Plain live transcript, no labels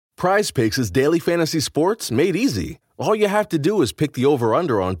PrizePicks is daily fantasy sports made easy. All you have to do is pick the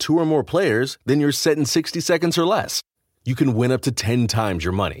over-under on 2 or more players, then you're set in 60 seconds or less. You can win up to 10 times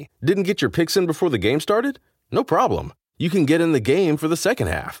your money. Didn't get your picks in before the game started? No problem. You can get in the game for the second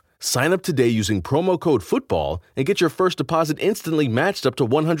half. Sign up today using promo code FOOTBALL and get your first deposit instantly matched up to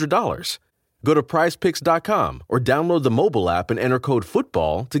 $100. Go to prizepicks.com or download the mobile app and enter code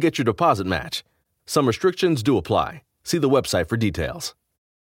FOOTBALL to get your deposit match. Some restrictions do apply. See the website for details.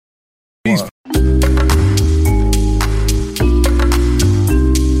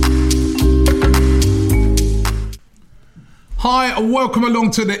 Hi, and welcome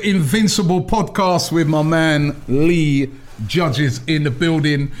along to the Invincible podcast with my man Lee Judges in the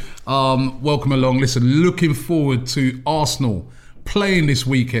building. Welcome along. Listen, looking forward to Arsenal playing this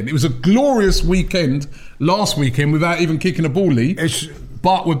weekend. It was a glorious weekend last weekend without even kicking a ball, Lee.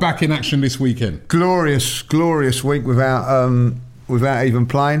 But we're back in action this weekend. Glorious week without even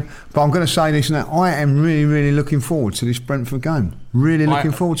playing. But I'm going to say this now, I am really looking forward to this Brentford game. Really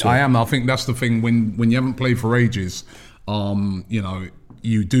looking forward to it. I am. I think that's the thing. When you haven't played for ages,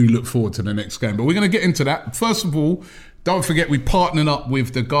 you do look forward to the next game. But we're going to get into that. First of all, don't forget we partnered up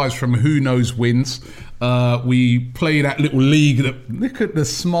with the guys from Who Knows Wins. We play that little league. Look at the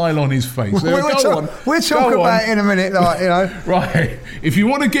smile on his face. We'll talk about it in a minute. Right. If you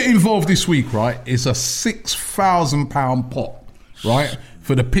want to get involved this week, right, it's a £6,000 pot, right,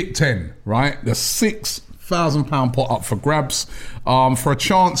 for the Pick 10, right? The £6,000 pot up for grabs. For a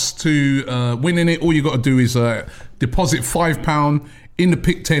chance to win in it, all you got to do is deposit £5 in the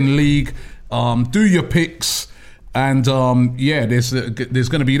Pick 10 league. Do your picks. And there's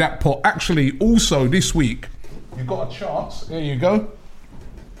going to be that pot. Actually, also this week, you've got a chance. There you go.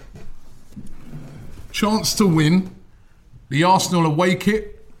 Chance to win the Arsenal away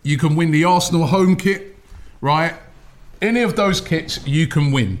kit. You can win the Arsenal home kit, right? Any of those kits you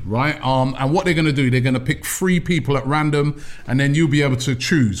can win, right? And what they're going to do, they're going to pick 3 people at random, and then you'll be able to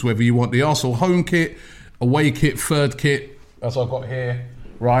choose whether you want the Arsenal home kit, away kit, third kit, as I've got here.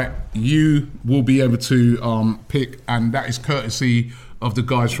 Right, you will be able to pick, and that is courtesy of the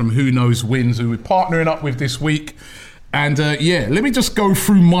guys from Who Knows Wins, who we're partnering up with this week. And let me just go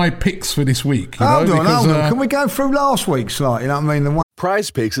through my picks for this week. Hold on. Can we go through last week's?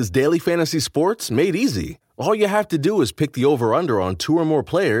 PrizePicks is daily fantasy sports made easy. All you have to do is pick the over-under on 2 or more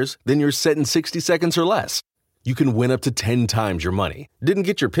players, then you're set in 60 seconds or less. You can win up to 10 times your money. Didn't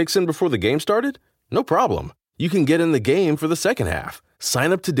get your picks in before the game started? No problem. You can get in the game for the second half.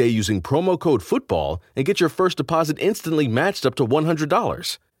 Sign up today using promo code FOOTBALL and get your first deposit instantly matched up to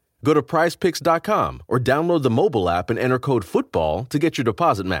 $100. Go to prizepicks.com or download the mobile app and enter code FOOTBALL to get your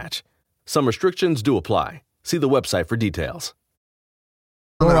deposit match. Some restrictions do apply. See the website for details.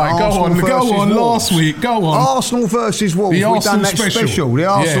 All right, go on. Last week, go on. Arsenal versus Wolves. We've done that special. The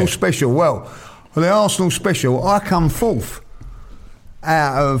Arsenal special. Well, the Arsenal special, I come fourth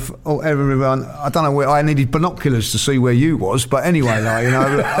out of everyone. I don't know where. I needed binoculars to see where you was, but anyway,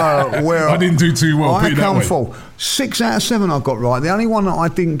 where I didn't do too well. I come fourth. 6 out of 7 I got right. The only one that I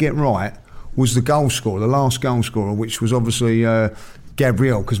didn't get right was the goal scorer, the last goal scorer, which was obviously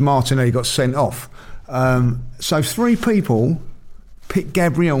Gabriel, because Martinelli got sent off. So 3 people picked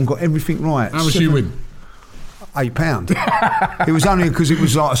Gabriel and got everything right. How much you win? £8. It was only because it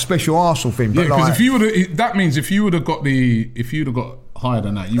was like a special Arsenal thing. But because if you would have got higher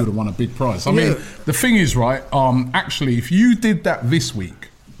than that, you would have won a big prize. I mean, the thing is, right? Actually, if you did that this week,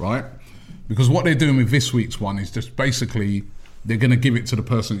 right? Because what they're doing with this week's one is just basically they're going to give it to the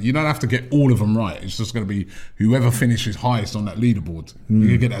person. You don't have to get all of them right. It's just going to be whoever finishes highest on that leaderboard. You're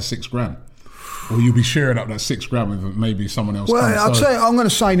going to get that £6,000. Or you'll be sharing up that £6,000 with maybe someone else. Well, I'll tell you, I'm going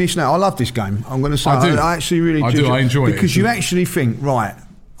to say this now. I love this game. I'm going to say I actually really do. I enjoy it because you actually think, right?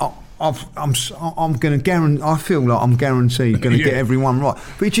 I'm going to guarantee. I feel like I'm guaranteed going to get everyone right,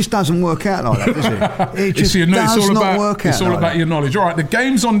 but it just doesn't work out like that, does it? It just does not work out. It's all about your knowledge. All right, the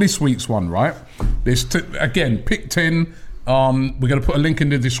game's on this week's one, right? There's again, Pick 10. We're going to put a link in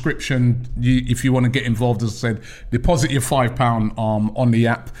the description if you want to get involved. As I said, deposit your £5 on the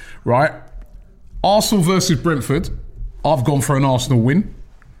app, right? Arsenal versus Brentford. I've gone for an Arsenal win.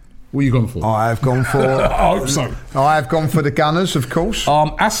 What are you going for? I have gone for... I hope so. I have gone for the Gunners, of course.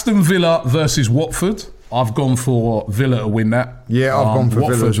 Aston Villa versus Watford. I've gone for Villa to win that. Yeah, I've gone for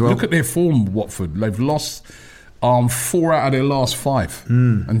Watford, Villa as well. Look at their form, Watford. They've lost 4 out of their last 5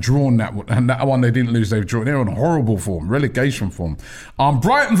 and drawn that one. And that one they didn't lose, they've drawn. They're on horrible form, relegation form.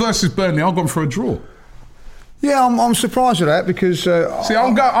 Brighton versus Burnley. I've gone for a draw. Yeah, I'm surprised at that because... See,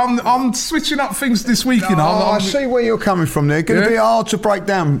 I'm switching up things this week, you know. I see where you're coming from there. Going to be hard to break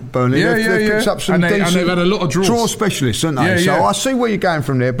down, Burnley. They've picked up some decent... And they've had a lot of draws. Draw specialists, haven't they? So I see where you're going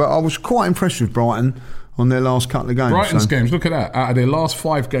from there, but I was quite impressed with Brighton on their last couple of games. Brighton's games, look at that. Out of their last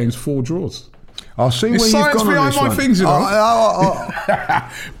 5 games, 4 draws. I see where you've gone on this one. Things, you know.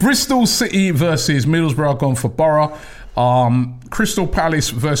 Bristol City versus Middlesbrough, I've gone for Borough. Crystal Palace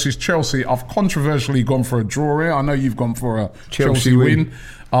versus Chelsea. I've controversially gone for a draw here. I know you've gone for a Chelsea win.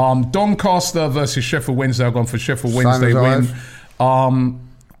 Doncaster versus Sheffield Wednesday. I've gone for Sheffield Wednesday win.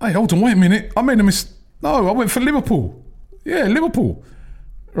 Hey, hold on, wait a minute. I made a mistake. No, I went for Liverpool. Yeah, Liverpool.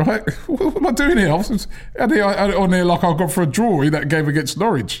 Right? What am I doing here? I had on there like I've gone for a draw in that game against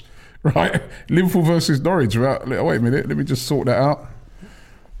Norwich. Right? Liverpool versus Norwich. Right? Wait a minute. Let me just sort that out.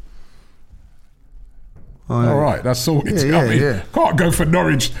 All right, that's sorted. Can't go for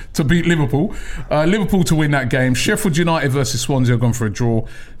Norwich to beat Liverpool. Liverpool to win that game. Sheffield United versus Swansea, I've gone for a draw.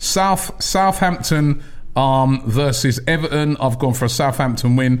 Southampton versus Everton, I've gone for a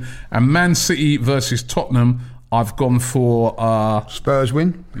Southampton win. And Man City versus Tottenham, I've gone for... Spurs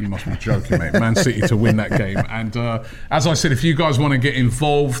win? You must be joking, mate. Man City to win that game. And as I said, if you guys want to get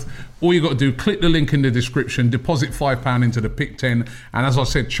involved, all you got to do, click the link in the description, deposit £5 into the Pick 10. And as I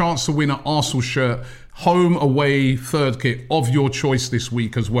said, chance to win an Arsenal shirt, home, away, third kit of your choice this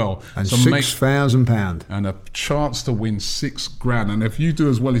week as well. And so £6,000. And a chance to win $6,000. And if you do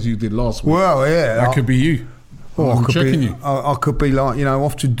as well as you did last week, that could be you. I'm checking you. I could be like,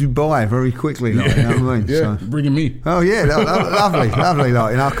 off to Dubai very quickly. Like, you know what I mean? Yeah, so, bringing me. Oh, yeah, lovely.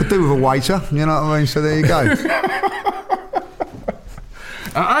 Like, I could do with a waiter, you know what I mean? So there you go.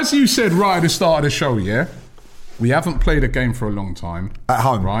 As you said right at the start of the show, we haven't played a game for a long time. At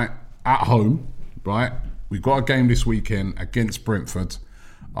home. Right? At home. Right, we've got a game this weekend against Brentford,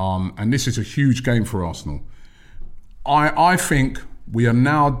 and this is a huge game for Arsenal. I think we are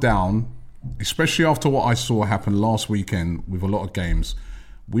now down, especially after what I saw happen last weekend with a lot of games.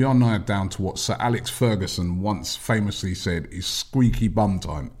 We are now down to what Sir Alex Ferguson once famously said is squeaky bum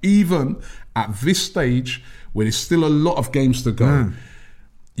time. Even at this stage, where there's still a lot of games to go,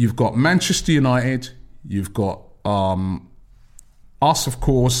 you've got Manchester United, you've got us, of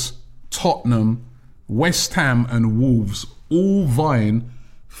course, Tottenham, West Ham and Wolves all vying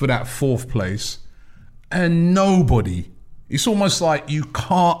for that 4th place, and nobody. It's almost like you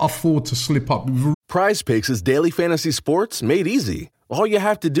can't afford to slip up. Prize Picks is daily fantasy sports made easy. All you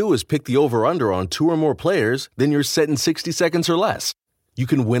have to do is pick the over-under on 2 or more players, then you're set in 60 seconds or less. You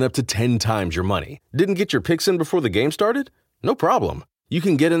can win up to 10 times your money. Didn't get your picks in before the game started? No problem. You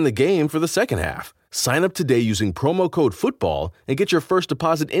can get in the game for the second half. Sign up today using promo code FOOTBALL and get your first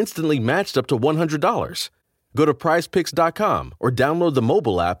deposit instantly matched up to $100. Go to prizepicks.com or download the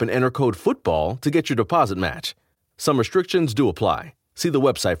mobile app and enter code FOOTBALL to get your deposit match. Some restrictions do apply. See the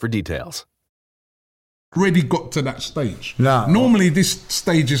website for details. Already got to that stage. No. Normally this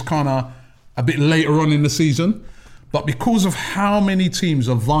stage is kind of a bit later on in the season, but because of how many teams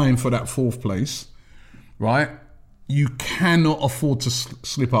are vying for that 4th place, right? You cannot afford to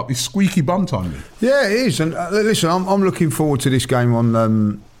slip up. It's squeaky bum time. Yeah, it is. And listen, I'm looking forward to this game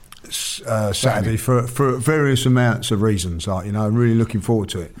on Saturday for various amounts of reasons. Like, I'm really looking forward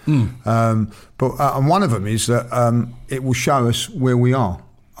to it. But and one of them is that it will show us where we are.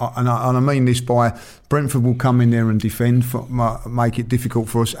 And I mean this by Brentford will come in there and defend, make it difficult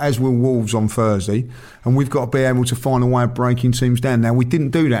for us, as will Wolves on Thursday. And we've got to be able to find a way of breaking teams down. Now, we didn't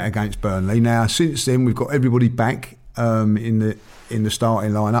do that against Burnley. Now, since then, we've got everybody back in the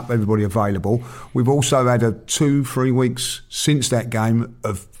starting lineup, everybody available. We've also had 2-3 weeks since that game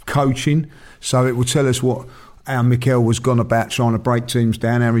of coaching, so it will tell us how Mikel was gone about trying to break teams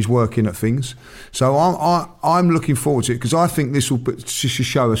down, how he's working at things. So I'm looking forward to it because I think this will just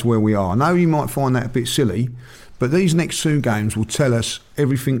show us where we are. I know you might find that a bit silly, but these next 2 games will tell us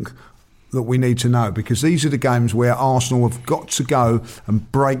everything that we need to know, because these are the games where Arsenal have got to go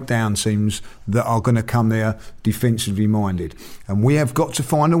and break down teams that are going to come there defensively minded, and we have got to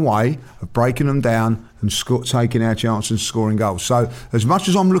find a way of breaking them down and taking our chance and scoring goals. So as much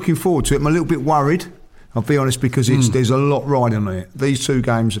as I'm looking forward to it, I'm a little bit worried, I'll be honest, because there's a lot riding on it, these 2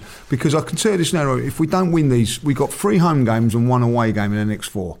 games, because I can tell you this now, if we don't win these, we've got 3 home games and 1 away game in the next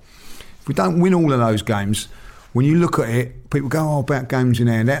 4. If we don't win all of those games, when you look at it, people go, about games in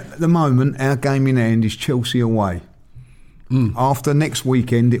hand. At the moment, our game in hand is Chelsea away. After next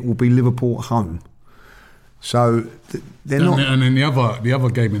weekend, it will be Liverpool at home. So they're not. And then the other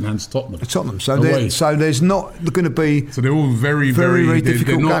game in hand's Tottenham. Tottenham. So there's not going to be. So they're all very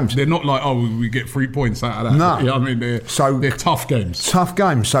difficult games. They're not like, oh, we get 3 points out of that. No, yeah, I mean they're tough games. Tough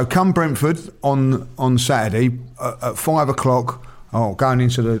games. So come Brentford on Saturday at 5 o'clock. Oh, going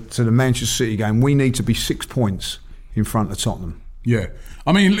into the Manchester City game, we need to be 6 points in front of Tottenham. Yeah,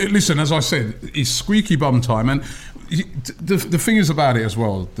 I mean, listen, as I said, it's squeaky bum time, and the thing is about it as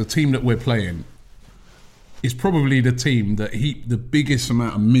well. The team that we're playing is probably the team that heaped the biggest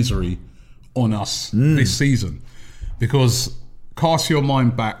amount of misery on us this season, because cast your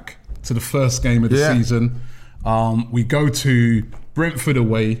mind back to the first game of the season. We go to Brentford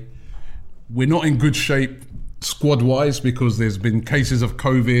away. We're not in good shape squad-wise because there's been cases of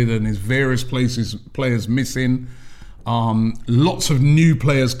COVID and there's various players missing. Lots of new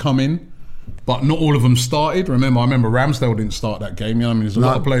players come in, but not all of them started. I remember Ramsdale didn't start that game. You know what I mean? There's a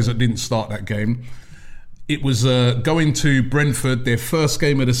lot of players that didn't start that game. It was going to Brentford, their first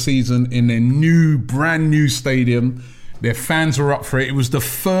game of the season in their brand new stadium. Their fans were up for it. It was the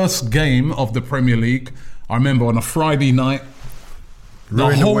first game of the Premier League. I remember on a Friday night,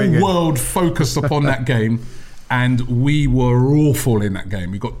 the whole world focused upon that game, and we were awful in that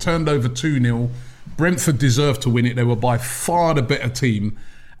game. We got turned over 2-0. Brentford deserved to win it. They were by far the better team,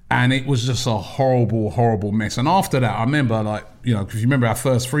 and it was just a horrible, horrible mess. And after that, I remember, because you remember our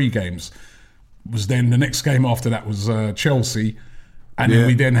first 3 games, was then the next game after that was Chelsea, and then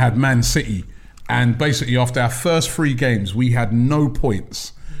we then had Man City. And basically after our first 3 games, we had no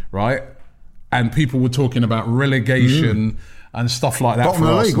points, right? And people were talking about relegation and stuff like that. Bottom of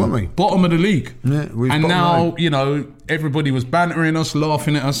the league, weren't we? Bottom of the league. Yeah, and now, everybody was bantering us,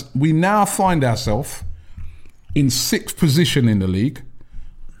 laughing at us. We now find ourselves in 6th position in the league,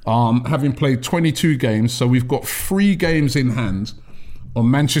 having played 22 games. So we've got 3 games in hand on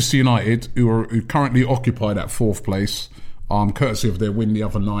Manchester United, who currently occupy that 4th place, courtesy of their win the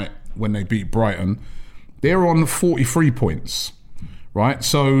other night when they beat Brighton. They're on 43 points, right?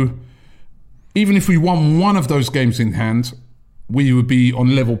 So even if we won one of those games in hand, we would be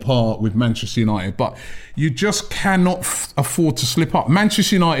on level par with Manchester United. But you just cannot afford to slip up.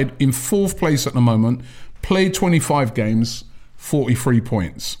 Manchester United in 4th place at the moment, played 25 games, 43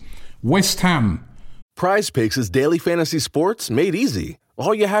 points. West Ham. Prize Picks is daily fantasy sports made easy.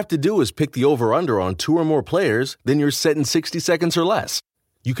 All you have to do is pick the over-under on 2 or more players, then you're set in 60 seconds or less.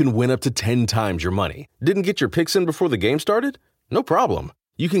 You can win up to 10 times your money. Didn't get your picks in before the game started? No problem.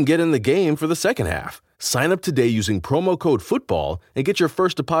 You can get in the game for the second half. Sign up today using promo code FOOTBALL and get your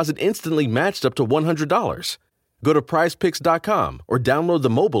first deposit instantly matched up to $100. Go to prizepicks.com or download the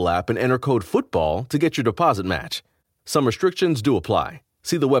mobile app and enter code FOOTBALL to get your deposit match. Some restrictions do apply.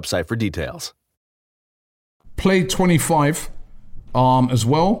 See the website for details. Played 25 as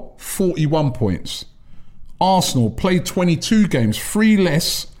well, 41 points. Arsenal played 22 games, 3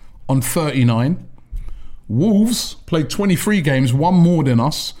 less on 39. Wolves played 23 games, 1 more than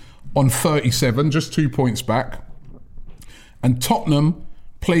us on 37, just 2 points back. And Tottenham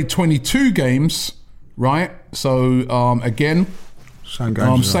played 22 games, right? So again,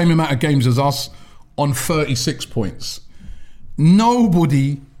 same amount of games as us on 36 points.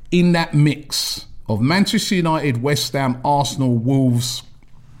 Nobody in that mix of Manchester United, West Ham, Arsenal, Wolves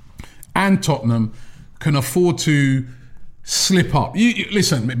and Tottenham can afford to slip up.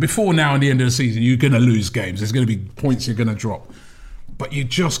 Listen, before now and the end of the season, you're going to lose games. There's going to be points you're going to drop. But you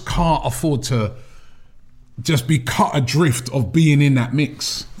just can't afford to just be cut adrift of being in that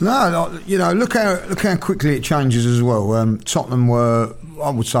mix. No, look how quickly it changes as well. Tottenham were, I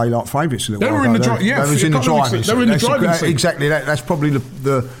would say, like favourites a little while ago. They were in the driving seat. Exactly. That's probably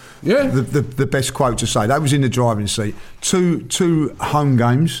the best quote to say. That was in the driving seat. Two home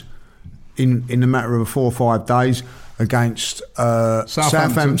games in the matter of 4 or 5 days against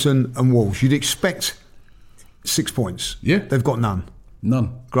Southampton and Wolves. You'd expect 6 points. Yeah. They've got none.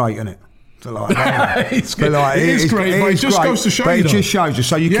 Great, isn't it? It is great, but it just goes to show you. It just shows you.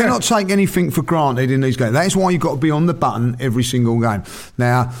 So you cannot take anything for granted in these games. That's why you've got to be on the button every single game.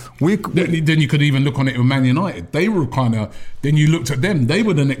 Now, then you could even look on it with Man United. They were then you looked at them. They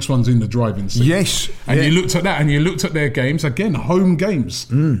were the next ones in the driving seat. Yes. And you looked at that and you looked at their games. Again, home games.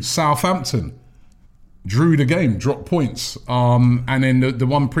 Southampton drew the game, dropped points. And then the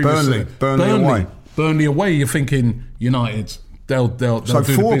one previously. Burnley away, you're thinking United. They'll so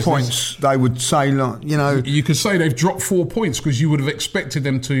do 4 points, they would say, You could say they've dropped 4 points because you would have expected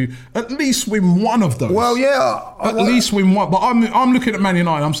them to at least win one of those. Well, yeah. At least win one. But I'm looking at Man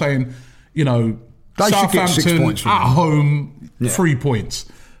United, I'm saying, they should get 6 points at home, 3 points.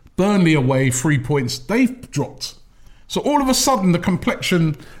 Burnley away, 3 points. They've dropped. So all of a sudden, the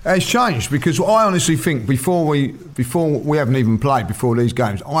complexion has changed, because I honestly think before we haven't even played before these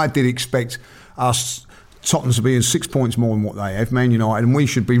games, I did expect us Tottenham to be in 6 points more than what they have, Man United, and we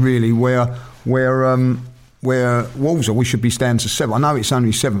should be really where Wolves are. We should be standing to 7. I know it's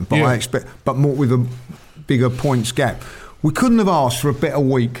only 7, but I expect, but more with a bigger points gap. We couldn't have asked for a better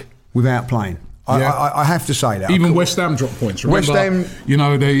week without playing. I have to say that. Even West Ham dropped points. Remember, West Ham,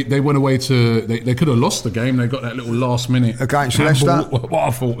 they wwent away to... They could have lost the game. They got that little last minute... Against Leicester. What I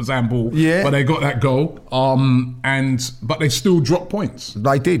thought was handball. Yeah. But they got that goal. But they still dropped points.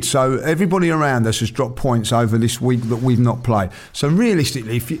 They did. So everybody around us has dropped points over this week that we've not played. So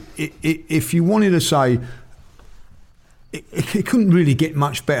realistically, if you wanted to say... It couldn't really get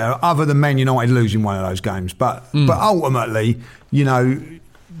much better other than Man United losing one of those games. But ultimately,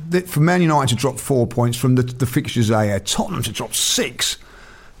 for Man United to drop 4 points from the fixtures they had, Tottenham to drop 6,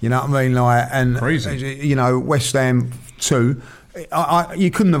 you know what I mean? And crazy. West Ham 2.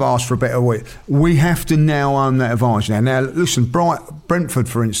 You couldn't have asked for a better week. We have to now own that advantage now. Now, listen, Brentford,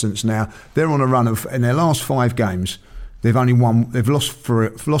 for instance, now they're on a run of, in their last 5 games, they've only won. They've lost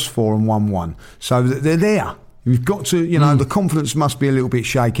 4 and won 1. So they're there. You've got to, the confidence must be a little bit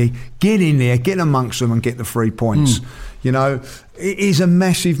shaky. Get in there, get amongst them, and get the 3 points. It is a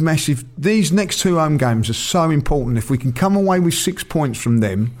massive, massive. These next 2 home games are so important. If we can come away with 6 points from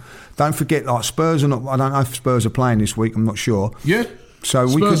them, don't forget, like Spurs are not. I don't know if Spurs are playing this week. I'm not sure. Yeah. So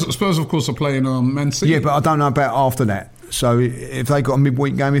Spurs, of course, are playing Man City. Yeah, but I don't know about after that. So if they got a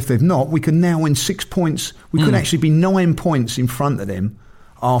midweek game, if they've not, we can now win 6 points. We could actually be 9 points in front of them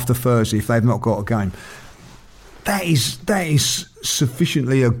after Thursday if they've not got a game. That is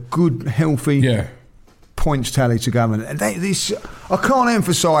sufficiently a good, healthy points tally to go. And I can't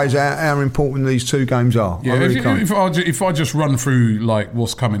emphasise how important these 2 games are. Yeah, if I just run through like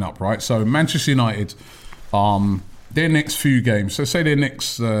what's coming up, right? So Manchester United, their next few games. So say their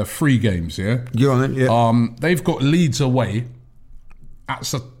next 3 games. Yeah, you're on it. Yeah. They've got Leeds away.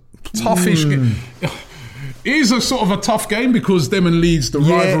 That's a toughish game. It is a sort of a tough game because them and Leeds, the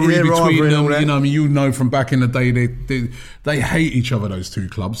rivalry between them, from back in the day, they hate each other, those 2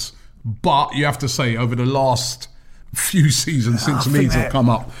 clubs. But you have to say, over the last few seasons since Leeds have come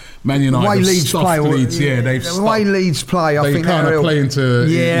up, Man United have stuffed Leeds. The way Leeds play, I think kind of play into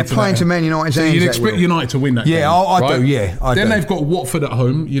playing to Man United's hands. So you'd expect United to win that game. Yeah, I do. Yeah, then they've got Watford at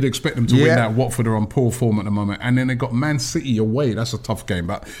home. You'd expect them to win that. Watford are on poor form at the moment, and then they've got Man City away. That's a tough game,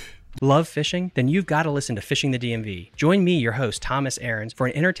 but. Love fishing? Then you've got to listen to Fishing the DMV. Join me, your host, Thomas Aarons, for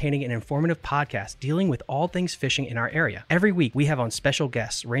an entertaining and informative podcast dealing with all things fishing in our area. Every week, we have on special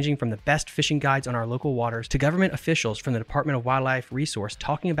guests ranging from the best fishing guides on our local waters to government officials from the Department of Wildlife Resource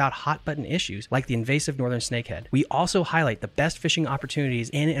talking about hot-button issues like the invasive northern snakehead. We also highlight the best fishing opportunities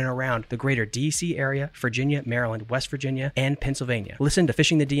in and around the greater D.C. area, Virginia, Maryland, West Virginia, and Pennsylvania. Listen to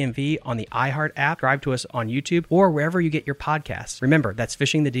Fishing the DMV on the iHeart app, subscribe to us on YouTube, or wherever you get your podcasts. Remember, that's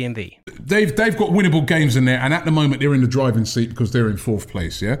Fishing the DMV. They've got winnable games in there, and at the moment they're in the driving seat because they're in 4th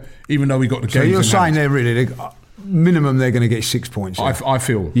place. Yeah, even though we got the games. So you're saying they're really minimum they're going to get 6 points. Yeah? I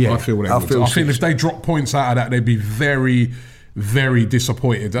feel I feel if they drop points out of that, they'd be very, very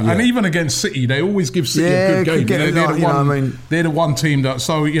disappointed. Yeah. And even against City, they always give City a good game. They're the one team that.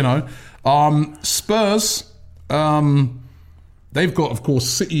 So Spurs, they've got of course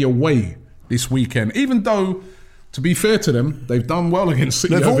City away this weekend, even though. To be fair to them, they've done well against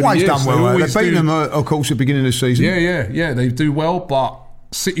City. They've always done well. They've beaten them, of course, at the beginning of the season. Yeah. They do well, but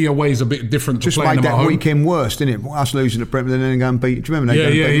City away is a bit different. Just to playing made them that at home. Weekend worse, didn't it? Us losing at Brentford and then going and beat. Do you remember?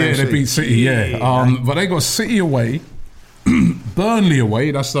 They beat City. But they got City away, Burnley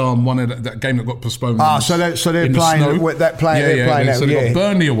away. That's one of that game that got postponed. So they're playing that player. So they got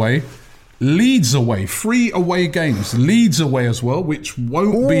Burnley away. Leeds away, 3 away games. Leeds away as well, which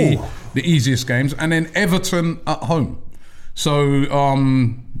won't be the easiest games. And then Everton at home. So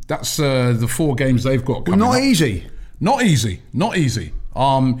that's the 4 games they've got coming up. Not easy.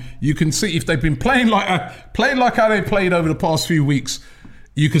 You can see if they've been playing like how they played over the past few weeks,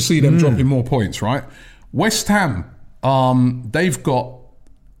 you can see them dropping more points, right? West Ham, they've got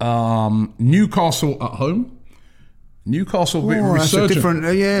Newcastle at home. Newcastle, resurgent.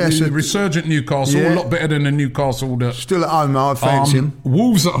 Resurgent Newcastle, a lot better than the Newcastle that still at home. I fancy him.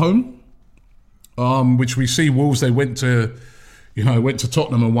 Wolves at home, which we see Wolves. They went to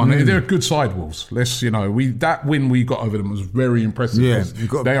Tottenham and won. They're a good side, Wolves. That win we got over them was very impressive. Yeah,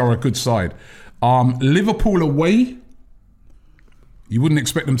 they are a good side. Liverpool away. You wouldn't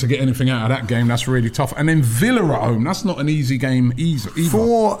expect them to get anything out of that game. That's really tough. And then Villa at home. That's not an easy game either.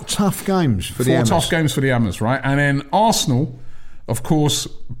 4 tough games for the Hammers. 4 tough games for the Hammers, right? And then Arsenal, of course,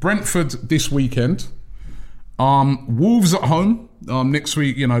 Brentford this weekend. Wolves at home next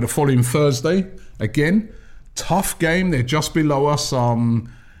week, the following Thursday. Again, tough game. They're just below us.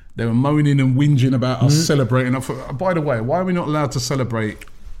 They were moaning and whinging about us celebrating. By the way, why are we not allowed to celebrate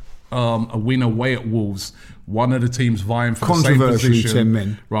a win away at Wolves? One of the teams vying for the same position. 10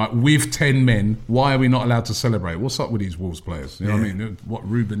 men. Right, with 10 men. Why are we not allowed to celebrate? What's up with these Wolves players? You know what I mean? What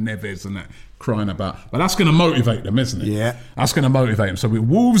Ruben Neves and that crying about. But that's going to motivate them, isn't it? Yeah. That's going to motivate them. So with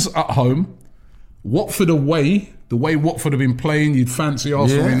Wolves at home, Watford away, the way Watford have been playing, you'd fancy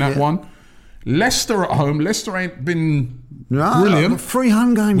Arsenal in that one. Leicester at home. Leicester ain't been brilliant. 3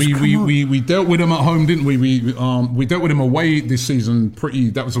 home games. We dealt with them at home, didn't we? We dealt with them away this season.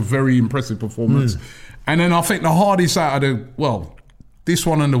 That was a very impressive performance. And then I think the hardest out of this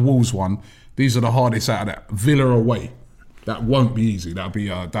one and the Wolves one, these are the hardest out of that. Villa away. That won't be easy. That'll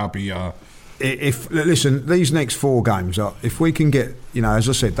be. Listen, these next 4 games, if we can get, as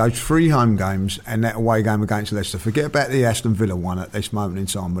I said, those 3 home games and that away game against Leicester, forget about the Aston Villa one at this moment in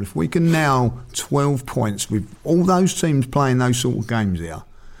time, but if we can now 12 points with all those teams playing those sort of games here,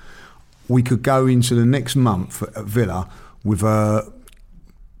 we could go into the next month at Villa with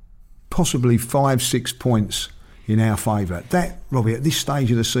possibly 5-6 points in our favour. That, Robbie, at this stage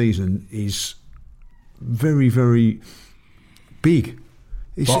of the season is very, very big.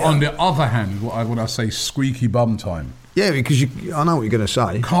 But on the other hand, what I say, squeaky bum time. Yeah, because I know what you're going to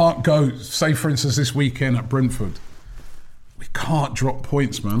say. Can't go, say for instance this weekend at Brentford, we can't drop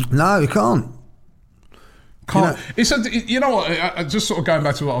points, man. No, we can't. Can't. I just sort of going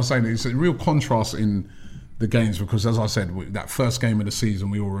back to what I was saying, it's a real contrast in the games because, as I said, that first game of the season,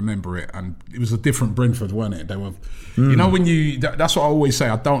 we all remember it, and it was a different Brentford, weren't it? They were, that's what I always say.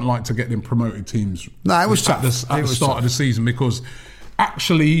 I don't like to get them promoted teams. No, it was tough at the start of the season because.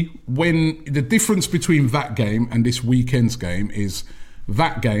 Actually, when the difference between that game and this weekend's game is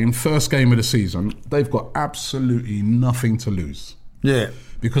that game, first game of the season, they've got absolutely nothing to lose. Yeah.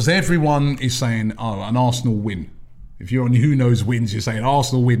 Because everyone is saying, an Arsenal win. If you're on Who Knows Wins, you're saying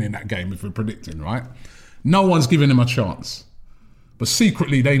Arsenal win in that game if we're predicting, right? No one's giving them a chance. But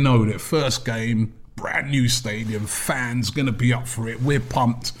secretly they know that first game, brand new stadium, fans going to be up for it, we're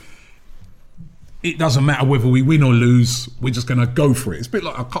pumped. It doesn't matter whether we win or lose, we're just going to go for it. It's a bit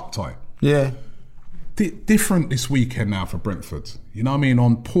like a cup tie. Yeah. Different this weekend now for Brentford. You know what I mean?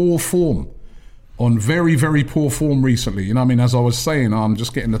 On poor form. On very, very poor form recently. You know what I mean? As I was saying, I'm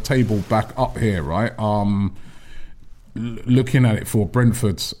just getting the table back up here, right? Looking at it for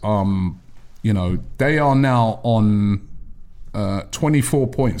Brentford's, they are now on 24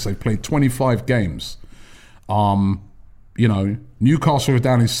 points. They've played 25 games. Newcastle are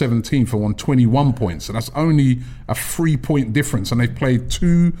down in 17th on 21 points. So that's only a 3-point difference. And they've played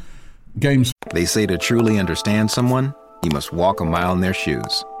 2 games. They say to truly understand someone, you must walk a mile in their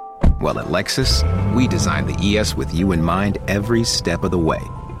shoes. Well, at Lexus, we designed the ES with you in mind every step of the way.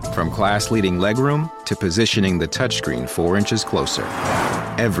 From class-leading legroom to positioning the touchscreen 4 inches closer.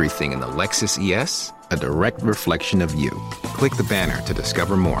 Everything in the Lexus ES, a direct reflection of you. Click the banner to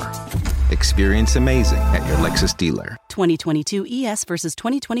discover more. Experience amazing at your Lexus dealer. 2022 ES versus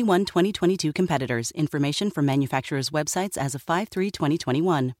 2021-2022 competitors. Information from manufacturers' websites as of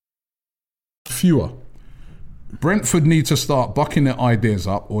 5/3/2021. Fewer. Brentford need to start bucking their ideas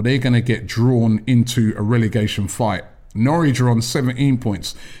up or they're going to get drawn into a relegation fight. Norwich are on 17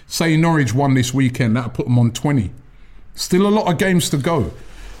 points. Say Norwich won this weekend, that'll put them on 20. Still a lot of games to go,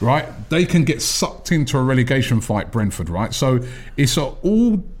 right? They can get sucked into a relegation fight, Brentford, right? So it's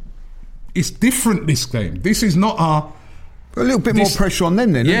different, this game. This is not a little bit more pressure on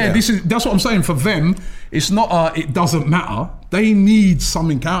them then, that's what I'm saying. For them, it's not it doesn't matter. They need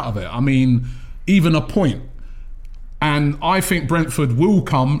something out of it. I mean, even a point. And I think Brentford will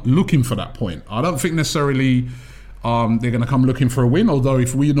come looking for that point. I don't think necessarily they're going to come looking for a win, although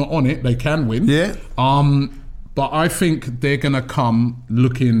if we're not on it, they can win. Yeah. But I think they're going to come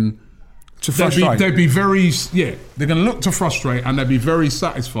looking to frustrate. They'd be very, they're going to look to frustrate and they'd be very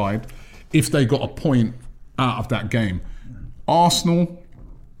satisfied if they got a point out of that game. Arsenal,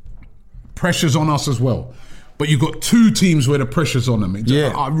 pressure's on us as well. But you've got 2 teams where the pressure's on them.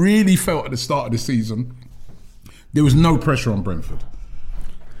 I really felt at the start of the season, there was no pressure on Brentford.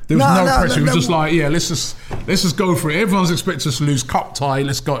 There was no pressure. It was just like, let's just go for it. Everyone's expecting us to lose, cup tie,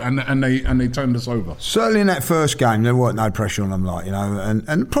 let's go, and they turned us over. Certainly in that first game, there weren't no pressure on them,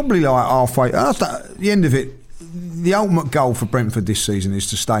 and probably like halfway. At the end of it, the ultimate goal for Brentford this season is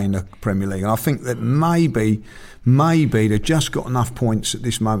to stay in the Premier League, and I think that maybe they've just got enough points at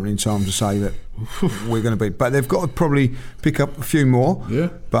this moment in time to say that we're going to beat. But they've got to probably pick up a few more. Yeah.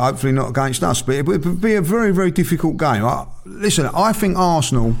 But hopefully not against us. But it would be a very, very difficult game. Listen, I think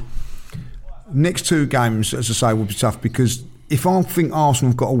Arsenal, next 2 games, as I say, will be tough because if I think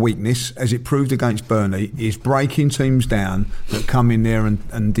Arsenal have got a weakness, as it proved against Burnley, is breaking teams down that come in there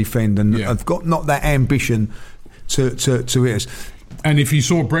and defend and have got not that ambition to hit us. And if you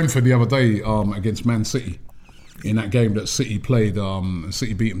saw Brentford the other day against Man City, in that game that City played,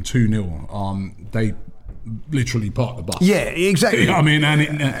 City beat them 2-0, they literally parked the bus. Yeah, exactly. I mean,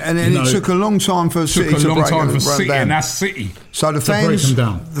 it took a long time for City to break them down. And that's City. So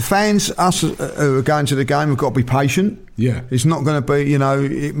the fans, us who are going to the game, have got to be patient. Yeah, it's not going to be,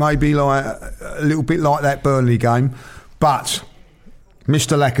 it may be like a little bit like that Burnley game, but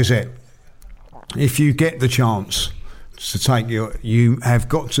Mr. Lacazette, if you get the chance to take you have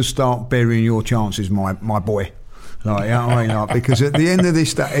got to start burying your chances, my boy. Like, you know what I mean? Like, because at the end of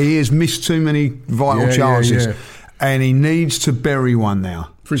this day, he has missed too many vital chances, and he needs to bury one now.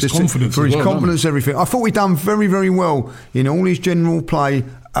 For his confidence, everything. I thought we'd done very, very well in all his general play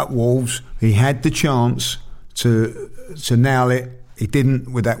at Wolves. He had the chance to nail it. He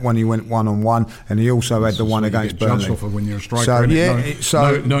didn't with that one. He went 1-on-1, and he also had the one against Burnley. Off of when you're a striker.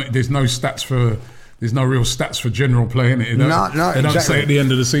 There's no stats for. There's no real stats for general play in it. They don't say at the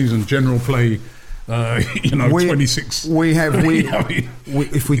end of the season general play. 26.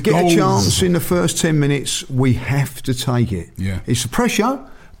 If we get a chance in the first 10 minutes, we have to take it. Yeah, it's a pressure,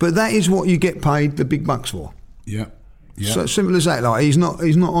 but that is what you get paid the big bucks for. Yeah. So simple as that. Like he's not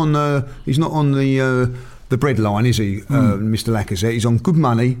on the bread line, is he, Mr. Lacazette? He's on good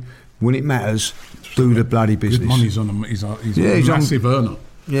money when it matters. Do the bloody business. Good money's on him. He's a massive earner.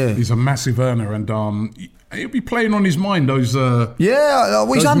 Yeah, he's a massive earner, and he'll be playing on his mind those.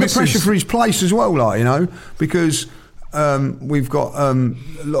 He's under pressure for his place as well, because we've got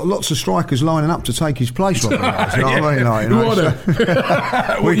lots of strikers lining up to take his place. Who are they?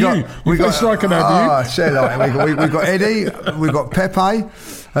 We got a striker now, do you? We've got Eddie, we've got Pepe,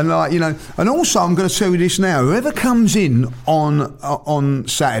 and and also I'm going to tell you this now: whoever comes in on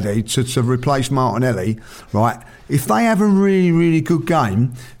Saturday to replace Martinelli, right? If they have a really, really good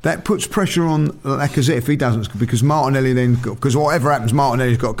game, that puts pressure on Lacazette if he doesn't, because Martinelli because whatever happens,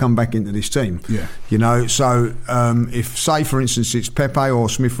 Martinelli's got to come back into this team. Yeah. So if, say, for instance, it's Pepe or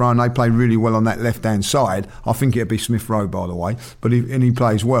Smith Rowe and they play really well on that left-hand side, I think it'd be Smith Rowe, by the way, and he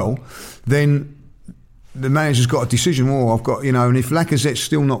plays well, then the manager's got a decision, and if Lacazette's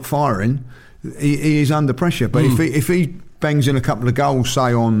still not firing, he is under pressure. But if he bangs in a couple of goals,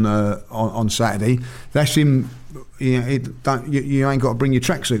 say, on Saturday, that's him. You ain't got to bring your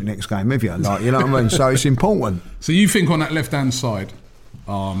tracksuit next game, have you? You know what I mean? So it's important. So you think on that left-hand side,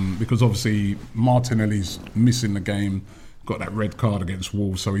 because obviously Martinelli's missing the game, got that red card against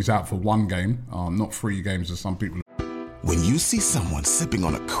Wolves, so he's out for 1 game, not 3 games as some people. When you see someone sipping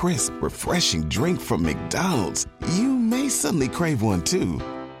on a crisp, refreshing drink from McDonald's, you may suddenly crave one too.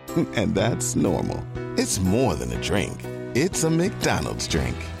 And that's normal. It's more than a drink. It's a McDonald's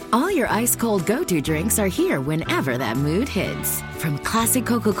drink. All your ice-cold go-to drinks are here whenever that mood hits. From classic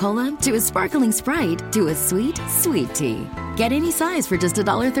Coca-Cola to a sparkling Sprite to a sweet, sweet tea. Get any size for just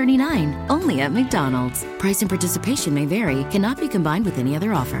 $1.39, only at McDonald's. Price and participation may vary, cannot be combined with any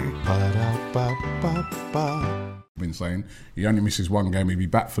other offer. Ba-da-ba-ba-ba. Been saying he only misses 1 game, he'll be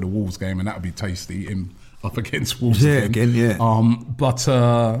back for the Wolves game, and that would be tasty, him up against Wolves again. But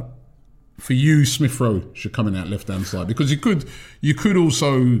for you, Smith Rowe should come in that left-hand side, because you could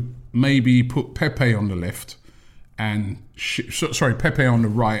also maybe put Pepe on the left and Pepe on the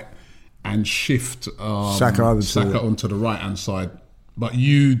right and shift Saka onto the right-hand side. But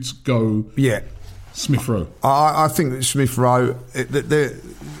you'd go Smith Rowe. I think that Smith Rowe,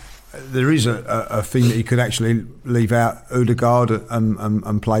 there is a thing that he could actually leave out Odegaard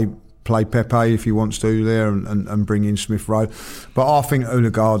and play Pepe if he wants to there and bring in Smith Rowe. But I think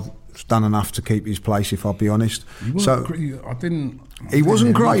Odegaard's done enough to keep his place, if I'll be honest. He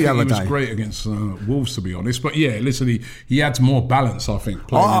wasn't great the other day. He was great against Wolves, to be honest. But listen, he adds more balance, I think,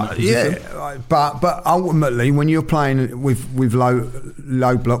 playing in that position. But ultimately, when you're playing with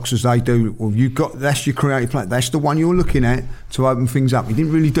low blocks as they do, that's your creative play. That's the one you're looking at to open things up. He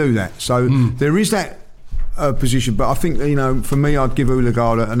didn't really do that, so there is that position. But I think for me, I'd give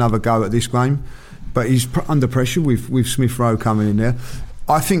Odegaard another go at this game. But he's under pressure with Smith Rowe coming in there.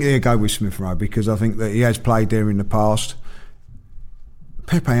 I think they'll go with Smith Rowe because I think that he has played there in the past.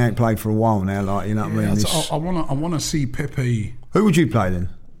 Pepe ain't played for a while now, what I mean? I want to see Pepe. Who would you play then?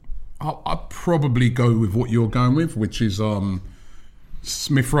 I'd probably go with what you're going with, which is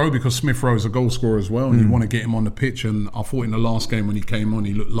Smith Rowe, because Smith Rowe is a goal scorer as well, and you want to get him on the pitch. And I thought in the last game when he came on,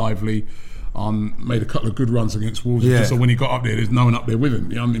 he looked lively. Made a couple of good runs against Wolves. Yeah. So when he got up there, there's no one up there with him.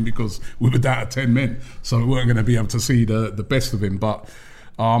 You know what I mean? Because we were down at 10 men, so we weren't going to be able to see the best of him. But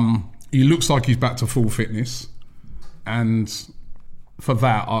He looks like he's back to full fitness, and for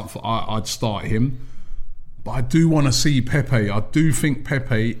that, I'd start him. But I do want to see Pepe. I do think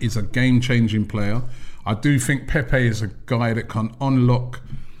Pepe is a game-changing player. I do think Pepe is a guy that can unlock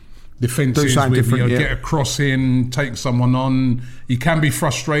defences with, get a cross in, take someone on. He can be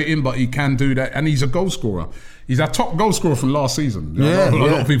frustrating, but he can do that. And he's a goal scorer. He's our top goal scorer from last season. A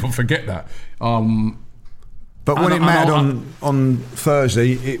lot of people forget that. But when it mattered on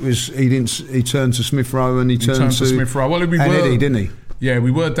Thursday, he turned to Smith Rowe and he turned to Smith Rowe. Well, Eddie, didn't he? Yeah,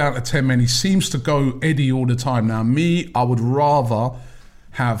 we were down to 10 men. He seems to go Eddie all the time. Now, I would rather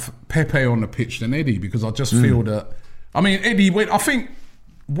have Pepe on the pitch than Eddie, because I just feel that... I mean, Eddie, I think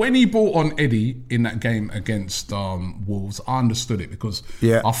when he brought on Eddie in that game against Wolves, I understood it, because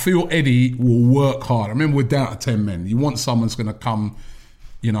I feel Eddie will work hard. I remember we're down to 10 men. You want someone's going to come,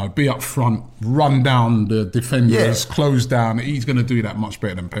 be up front, run down the defenders, close down. He's going to do that much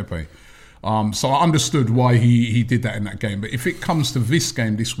better than Pepe. So I understood why he did that in that game. But if it comes to this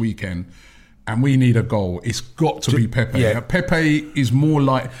game this weekend and we need a goal, it's got to be Pepe. Yeah. Pepe is more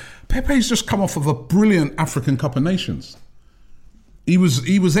like... Pepe's just come off of a brilliant African Cup of Nations. He was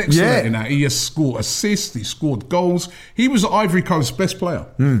excellent in that. He has scored assists, he scored goals. He was Ivory Coast's best player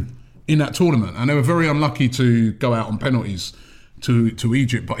in that tournament. And they were very unlucky to go out on penalties to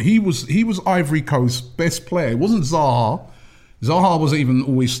Egypt. But he was Ivory Coast's best player. It wasn't Zaha. Zaha wasn't even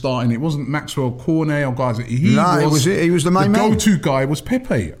always starting. It wasn't Maxwell Cornet or guys. He was the main man. The go-to guy was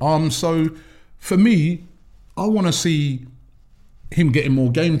Pepe. So for me, I want to see him getting more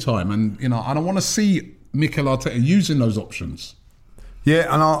game time, and and I want to see Mikel Arteta using those options.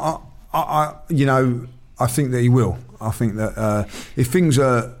 Yeah, and I think that he will. I think that if things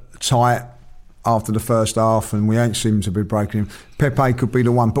are tight after the first half and we ain't seemed to be breaking him, Pepe could be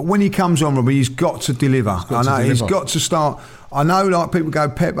the one. But when he comes on, Robbie, he's got to deliver. He's got to start. I know, like, people go,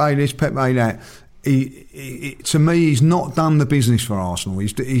 Pepe this, Pepe that. To me, he's not done the business for Arsenal.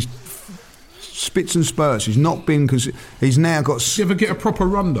 He's spits and spurts. He's not been, because he's now got... Did you ever get a proper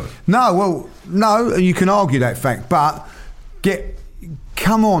run, though? No, you can argue that fact, but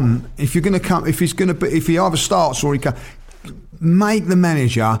come on, if you're going to come, if he either starts or he can, make the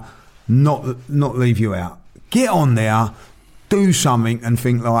manager not leave you out. Get on there, do something, and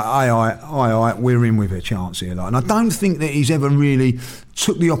think like, aye, we're in with a chance here. Like, and I don't think that he's ever really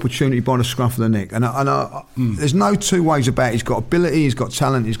took the opportunity by the scruff of the neck. And there's no two ways about it. He's got ability, he's got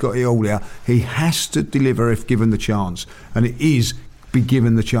talent, he's got it all there. He has to deliver if given the chance, and it is be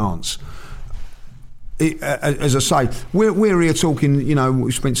given the chance. As I say, we're here talking,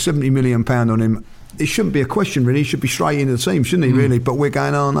 we spent £70 million on him. It shouldn't be a question, really. He should be straight into the team, shouldn't he, really? But we're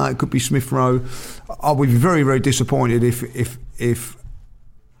going, oh, no, it could be Smith Rowe. I'll be very, very disappointed if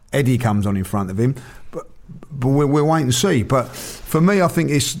Eddie comes on in front of him. But we'll wait and see. But for me, I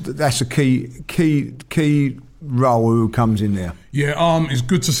think that's a key role who comes in there. Yeah, it's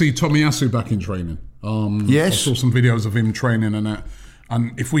good to see Tomiyasu back in training. Yes. I saw some videos of him training and that.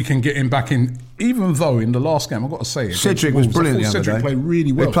 And if we can get him back in, even though in the last game, I've got to say, Cedric was brilliant the other day. Cedric played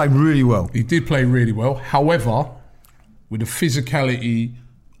really well. He played really well. He did play really well. However, with the physicality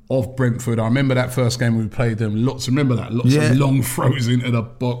of Brentford, I remember that first game we played them. Lots of long throws into the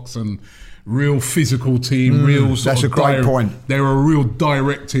box and real physical team. That's a great point. They're a real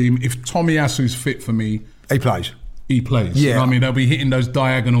direct team. If Tomiyasu's fit for me, he plays. Yeah. They'll be hitting those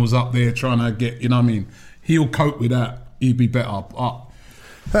diagonals up there trying to get. He'll cope with that. He'd be better.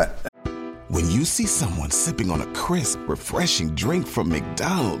 When you see someone sipping on a crisp, refreshing drink from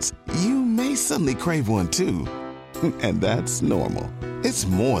McDonald's, you may suddenly crave one too. And that's normal. It's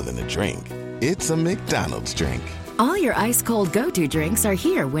more than a drink. It's a McDonald's drink. All your ice-cold go-to drinks are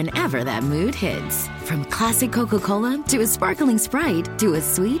here whenever that mood hits. From classic Coca-Cola to a sparkling Sprite to a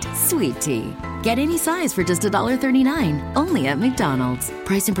sweet, sweet tea. Get any size for just $1.39, only at McDonald's.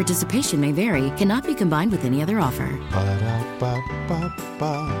 Price and participation may vary. Cannot be combined with any other offer. Ba-da-ba-ba-ba.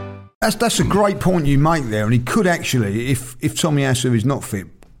 That's a great point you make there. And he could actually, if Tomiyasu is not fit,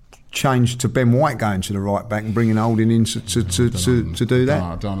 change to Ben White going to the right back and bringing Holding in to do that. No,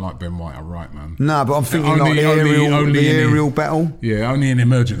 I don't like Ben White, right, man. No, but I'm thinking the aerial battle. Yeah, only in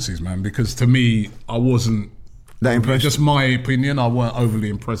emergencies, man, because to me, I wasn't that impressed. Just my opinion, I weren't overly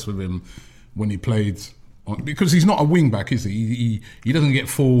impressed with him when he played. Because he's not a wing back, is he? He doesn't get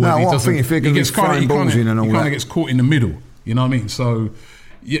forward. No, I think if he gets throwing balls in and all that, he kind of gets caught in the middle. You know what I mean? So,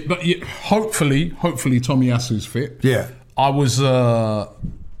 hopefully Tomiyasu's fit. Yeah,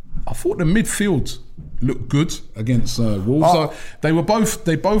 I thought the midfield looked good against Wolves.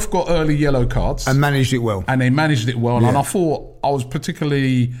 They both got early yellow cards and managed it well. Yeah. And I thought I was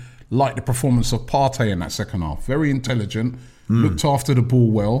particularly like the performance of Partey in that second half. Very intelligent, looked after the ball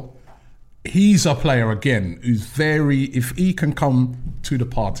well. he's a player again who's if he can come to the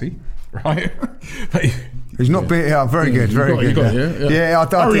party, right? He's not very good, very good. Yeah, I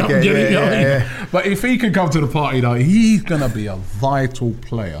think it. But if he can come to the party, though, he's going to be a vital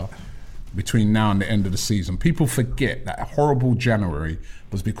player between now and the end of the season. People forget that horrible January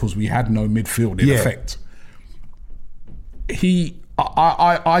was because we had no midfield in effect.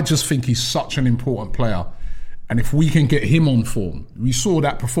 I just think he's such an important player. And if we can get him on form, we saw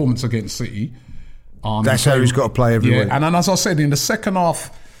that performance against City. That's how he's got to play every week. And then, as I said, in the second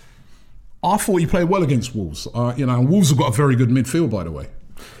half, I thought he played well against Wolves. And Wolves have got a very good midfield, by the way.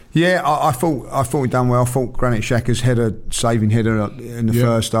 Yeah, I thought he'd done well. I thought Granit Xhaka's saving header in the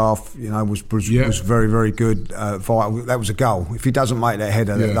first half, was very, very good. Vital. That was a goal. If he doesn't make that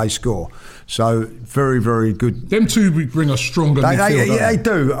header, they score. So very, very good. Them two bring a stronger midfield. They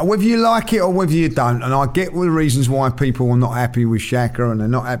do. Whether you like it or whether you don't, and I get all the reasons why people are not happy with Xhaka and they're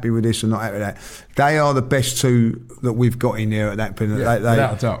not happy with this and not happy with that. They are the best two that we've got in there at that point. Without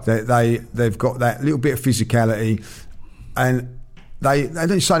a doubt. They've got that little bit of physicality, and They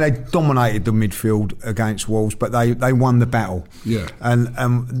didn't say they dominated the midfield against Wolves, but they won the battle. Yeah,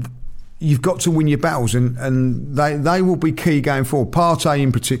 and you've got to win your battles, and they will be key going forward. Partey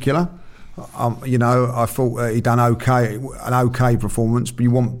in particular, I thought he'd done an okay performance, but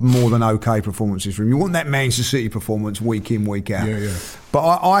you want more than okay performances from him. You want that Manchester City performance week in, week out. Yeah.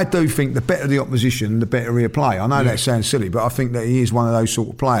 But I do think the better the opposition, the better he'll play. I know that sounds silly, but I think that he is one of those sort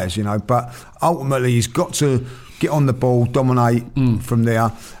of players, But ultimately, he's got to get on the ball, dominate from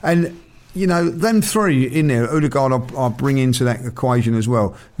there. And, them three in there, Odegaard I'll bring into that equation as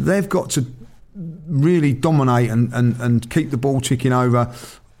well. They've got to really dominate and keep the ball ticking over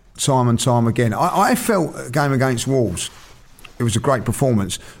time and time again. I felt a game against Wolves, it was a great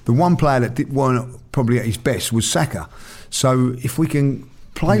performance. The one player that weren't probably at his best was Saka. So if we can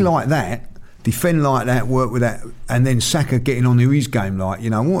play like that, defend like that, work with that, and then Saka getting on to his game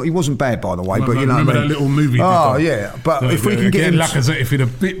he wasn't bad, by the way. But remember that little movie? But if we can get him, Lacazette, if he'd a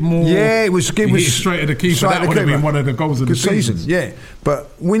bit more, it was straight at the keeper. That would have been one of the goals of the season. Yeah, but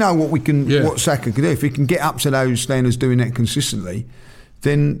we know what what Saka can do. If he can get up to those standards, doing that consistently,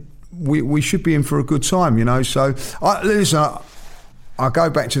 then we should be in for a good time. So I go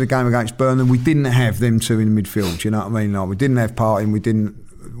back to the game against Burnley. We didn't have them two in the midfield. You know what I mean? We didn't have Partey. We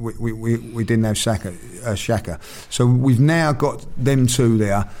didn't have Xhaka. So we've now got them two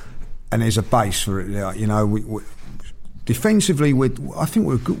there, and there's a base for it there. We defensively, I think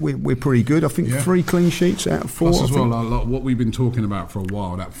we're good. We're pretty good. I think 3 clean sheets out of 4. Plus as well, like what we've been talking about for a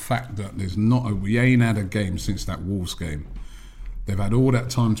while, that fact that we ain't had a game since that Wolves game. They've had all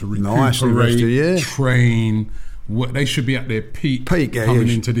that time to recuperate, train. They should be at their peak coming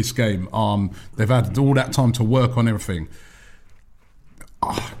into this game. They've had all that time to work on everything.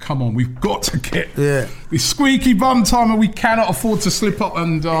 Oh, come on, we've got to get the squeaky bum time, and we cannot afford to slip up.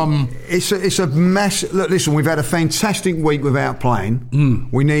 And it's a mess. Look, listen, we've had a fantastic week without playing.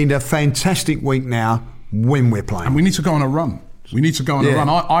 We need a fantastic week now when we're playing, and we need to go on a run.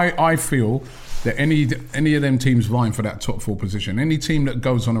 I feel that any of them teams vying for that top 4 position, any team that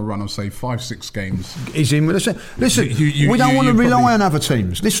goes on a run of say 5-6 games, is in with us. Listen, we don't want to rely on other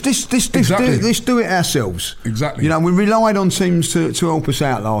teams. Let's do it ourselves. Exactly. We relied on teams to help us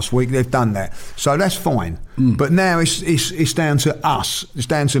out last week. They've done that, so that's fine. But now it's down to us. It's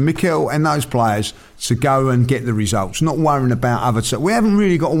down to Mikel and those players to go and get the results, not worrying about other teams. We haven't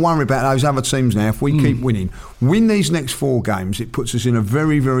really got to worry about those other teams now. If we keep win these next 4 games, it puts us in a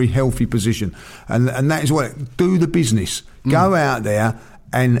very, very healthy position. And that is what, do the business. Go out there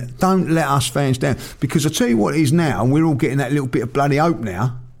and don't let us fans down. Because I tell you what it is now, and we're all getting that little bit of bloody hope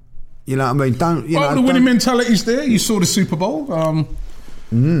now. You know what I mean? The winning mentality's there. You saw the Super Bowl.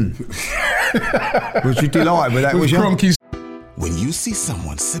 Was you delighted with that? Was you? When you see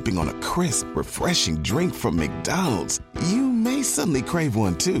someone sipping on a crisp, refreshing drink from McDonald's, you may suddenly crave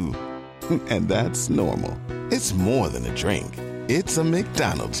one too. And that's normal. It's more than a drink. It's a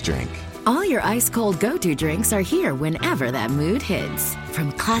McDonald's drink. All your ice-cold go-to drinks are here whenever that mood hits.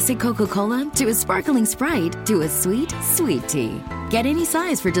 From classic Coca-Cola to a sparkling Sprite to a sweet, sweet tea. Get any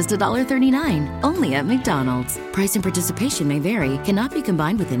size for just $1.39, only at McDonald's. Price and participation may vary, cannot be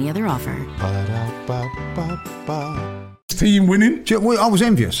combined with any other offer. Ba-da-ba-ba-ba. Team winning? I was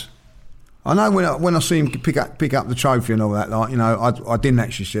envious. I know when I see him pick up the trophy and all that, like, you know, I didn't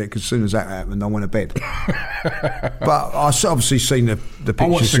actually see it because as soon as that happened, I went to bed. But I obviously seen the pictures. I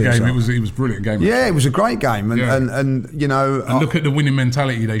watched the game. It was a brilliant game. Yeah, it was a great game, and you know, and look at the winning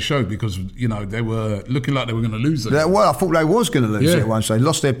mentality they showed, because you know they were looking like they were going to lose it. Well, I thought they was going to lose it once. They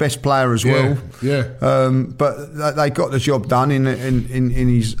lost their best player as well. Yeah. But they got the job done in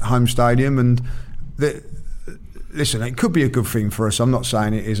his home stadium, and listen, it could be a good thing for us. I'm not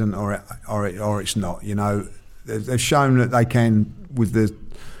saying it isn't or it's not. You know, they've shown that they can, with the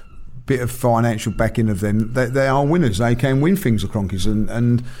bit of financial backing of them, they are winners. They can win things, the Cronkies,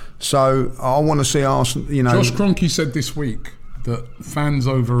 and so I want to see Arsenal. You know, Josh Kroenke said this week that fans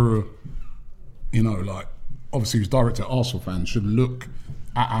over, you know, like obviously he was directed at Arsenal fans, should look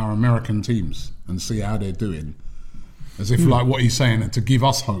at our American teams and see how they're doing, as if like what he's saying, to give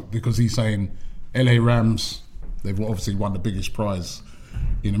us hope, because he's saying LA Rams. They've obviously won the biggest prize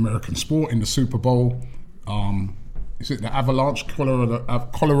in American sport in the Super Bowl. Is it the Avalanche,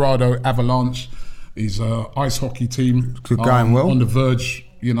 Colorado Avalanche? Is an ice hockey team. Going well. On the verge,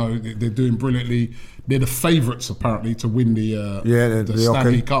 you know, they're doing brilliantly. They're the favourites apparently to win the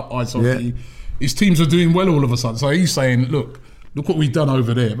Stanley Cup ice hockey. Yeah. His teams are doing well all of a sudden. So he's saying, look what we've done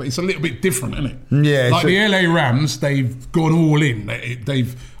over there. But it's a little bit different, isn't it? Yeah. Like the LA Rams, they've gone all in.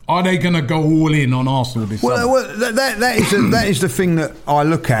 Are they going to go all in on Arsenal this summer? Well, that is the thing that I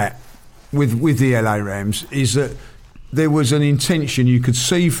look at with the LA Rams, is that there was an intention you could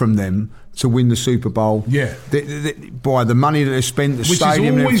see from them to win the Super Bowl. Yeah. By the money that they spent, the Which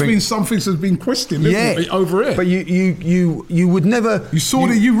stadium, has always been something that's been questioned, isn't it, over here? But you would never. You saw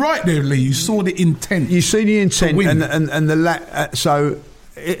you're right there, Lee. You saw the intent. You see the intent and the so.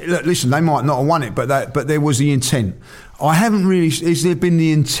 Look, listen, they might not have won it, but there was the intent. I haven't really. Has there been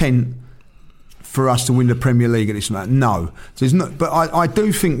the intent for us to win the Premier League at this moment? No, there's not. But I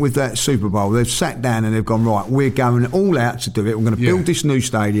do think with that Super Bowl, they've sat down and they've gone, right, we're going all out to do it. We're going to build this new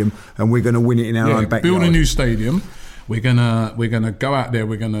stadium and we're going to win it in our own backyard. Build a new stadium. We're gonna go out there.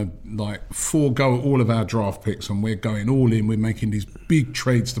 We're gonna forego all of our draft picks, and we're going all in. We're making these big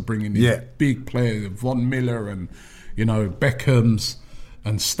trades to bring in these big players, Von Miller and Beckhams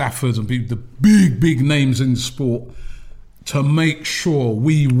and Staffords and the big names in sport, to make sure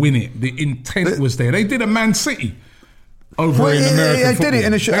we win it. The intent was there. They did a Man City over in American football.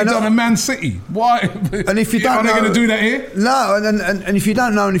 They've done a Man City. Why? And if you don't are they going to do that here? No, and if you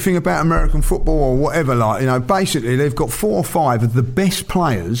don't know anything about American football or whatever, basically they've got 4 or 5 of the best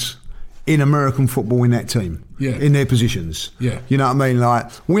players in American football in that team, in their positions. Yeah. You know what I mean?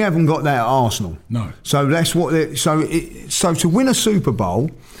 Like, we haven't got that at Arsenal. No. So that's what. So to win a Super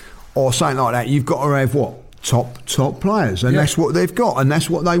Bowl or something like that, you've got to have what? Top players, and that's what they've got, and that's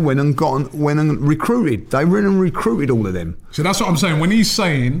what they went and recruited. They went and recruited all of them. So that's what I'm saying. When he's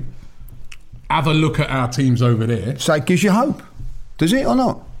saying, have a look at our teams over there, so it gives you hope. Does it or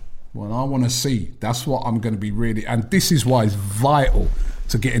not? Well, I want to see. That's what I'm going to be really, and this is why it's vital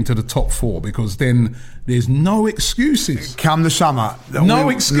to get into the top 4, because then there's no excuses. Come the summer, no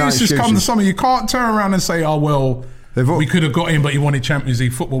excuses come the summer. You can't turn around and say, "Oh well, we could have got him, but he wanted Champions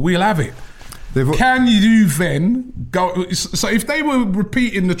League football." We'll have it. Can you then go? So if they were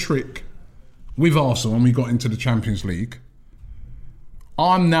repeating the trick with Arsenal and we got into the Champions League,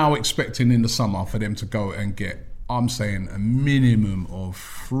 I'm now expecting in the summer for them to go and get, I'm saying, a minimum of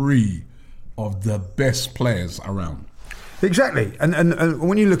 3 of the best players around. Exactly, and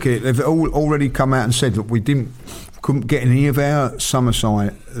when you look at it, they've already come out and said that we couldn't get any of our summer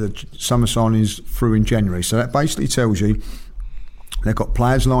signings through in January. So that basically tells you they've got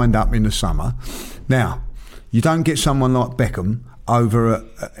players lined up in the summer. Now, you don't get someone like Beckham over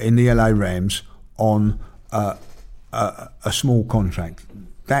in the LA Rams on a small contract.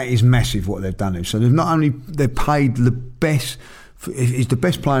 That is massive what they've done. So they've paid the best. He's the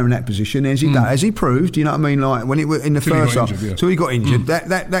best player in that position, as he proved. You know what I mean? Like when it was in the first half, so he got injured.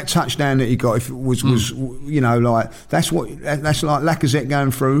 That touchdown that he got was like that's like Lacazette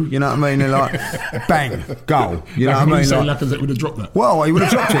going through. You know what I mean? They're like bang, goal. You know what I mean? Lacazette would have dropped that. Well, he would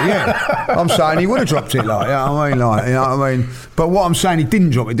have dropped it. Yeah, I'm saying he would have dropped it. Like, you know what I mean? Like, you know what I mean? But what I'm saying, he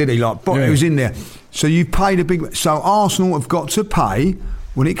didn't drop it, did he? Like, but it was in there. So you paid a big. So Arsenal have got to pay.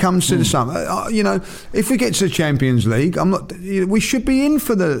 When it comes to the summer, if we get to the Champions League, we should be in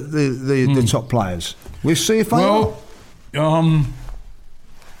for the top players. We'll see if they are.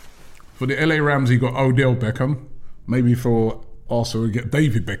 For the LA Rams, you got Odell Beckham. Maybe for Arsenal, we get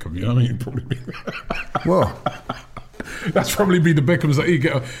David Beckham. You know what I mean? Probably. Well, That's probably be the Beckhams that you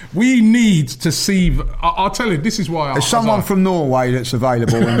get. We need to see. I'll tell you, this is why. There's someone from Norway that's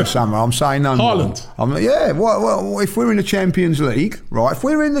available in the summer. I'm saying no more. Haaland. Yeah. Well, if we're in the Champions League, right? If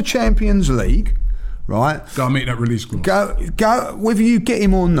we're in the Champions League, right? Go and meet that release clause. Go. Whether you get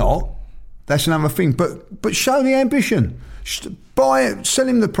him or not, that's another thing. But show the ambition. Buy it. Sell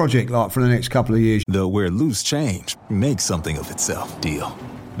him the project like for the next couple of years. The where loose change makes something of itself deal.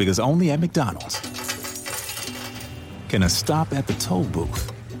 Because only at McDonald's can a stop at the toll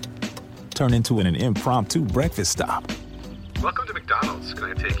booth turn into an impromptu breakfast stop. Welcome to McDonald's. Can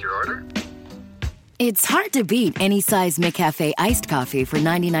I take your order? It's hard to beat any size McCafe iced coffee for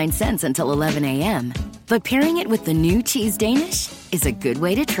 99 cents until 11 a.m. But pairing it with the new Cheese Danish is a good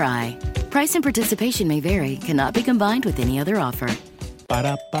way to try. Price and participation may vary. Cannot be combined with any other offer.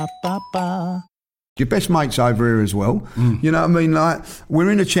 Ba-da-ba-ba-ba. Your best mate's over here as well. You know what I mean? Like,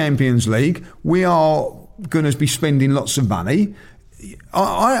 we're in the Champions League. We are going to be spending lots of money.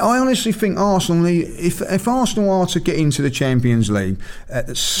 I honestly think Arsenal need, if Arsenal are to get into the Champions League,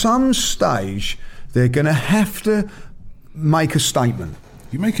 at some stage they're going to have to make a statement.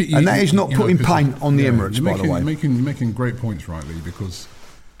 And that is not putting paint on the Emirates, by the way. You're making great points, rightly, because,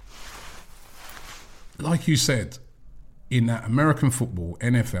 like you said, in that American football,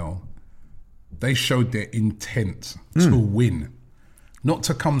 NFL, they showed their intent to win, not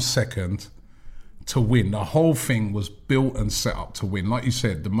to come second, to win. The whole thing was built and set up to win. Like you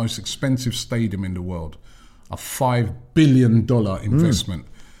said, the most expensive stadium in the world, a $5 billion investment,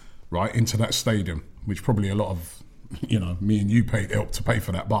 right, into that stadium, which probably a lot of, me and you helped to pay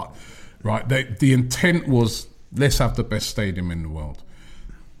for that. But, right, the intent was, let's have the best stadium in the world.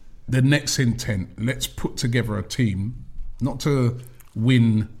 The next intent, let's put together a team, not to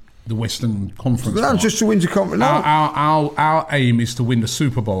win the Western Conference. No, just to win the conference. No. Our aim is to win the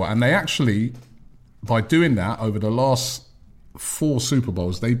Super Bowl. And they actually, by doing that, over the last 4 Super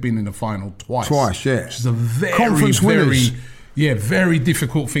Bowls, they've been in the final twice. Twice, yeah. Which is a very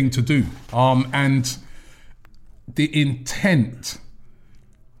difficult thing to do. And the intent,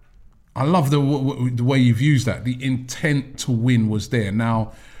 I love the way you've used that. The intent to win was there.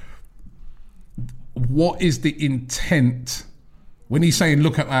 Now, what is the intent? When he's saying,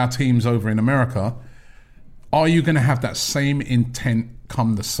 look at our teams over in America, are you going to have that same intent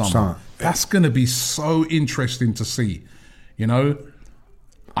come the summer? That's going to be so interesting to see. I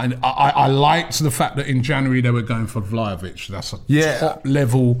liked the fact that in January they were going for Vlahovic. That's a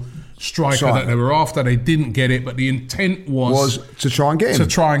top-level striker that they were after. They didn't get it, but the intent was to try and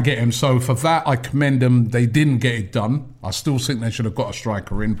get him. So for that, I commend them. They didn't get it done. I still think they should have got a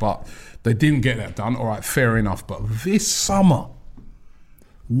striker in, but they didn't get that done. All right, fair enough. But this summer,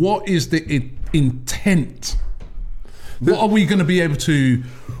 what is the intent? What are we going to be able to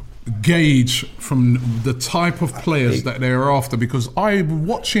gauge from the type of players that they're after? Because I'm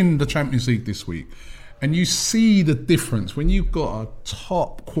watching the Champions League this week, and you see the difference when you've got a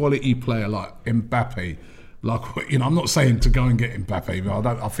top quality player like Mbappe. I'm not saying to go and get Mbappe,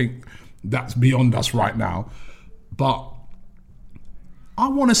 but I think that's beyond us right now. But I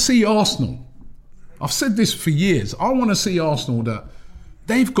want to see Arsenal. I've said this for years. I want to see Arsenal that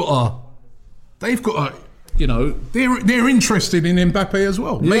they've got a. They're interested in Mbappe as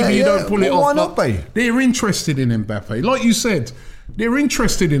well. Maybe you don't pull it off. Why not be? They're interested in Mbappe. Like you said, they're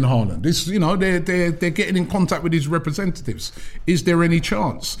interested in Haaland. They're getting in contact with his representatives. Is there any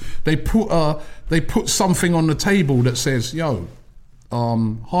chance? They put something on the table that says,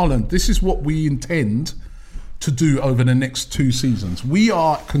 Haaland, this is what we intend to do over the next 2 seasons. We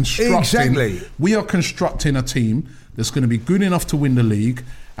are constructing a team that's going to be good enough to win the league,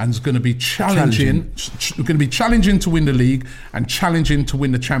 and is going to be challenging to win the league and challenging to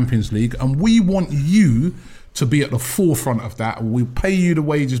win the Champions League. And we want you to be at the forefront of that. We'll pay you the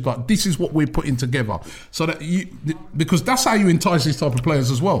wages, but this is what we're putting together. So that because that's how you entice these type of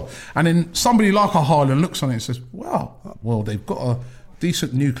players as well. And then somebody like a Haaland looks on it and says, well, they've got a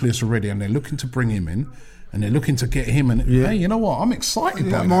decent nucleus already, and they're looking to bring him in, and they're looking to get him. And hey, you know what? I'm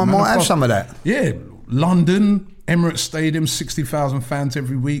excited. I might have some of that. Yeah, London, Emirates Stadium, 60,000 fans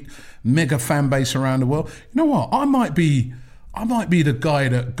every week, mega fan base around the world. You know what? I might be the guy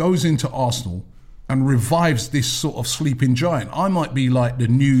that goes into Arsenal and revives this sort of sleeping giant. I might be like the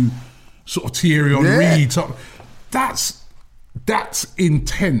new sort of Thierry Henry. That's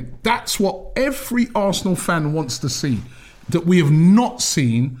intent. That's what every Arsenal fan wants to see, that we have not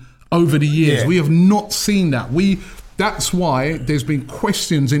seen over the years. We have not seen that. That's why there's been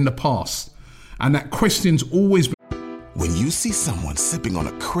questions in the past. And that question's always been. When you see someone sipping on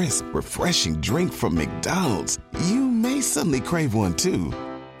a crisp, refreshing drink from McDonald's, you may suddenly crave one too.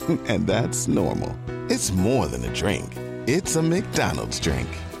 And that's normal. It's more than a drink. It's a McDonald's drink.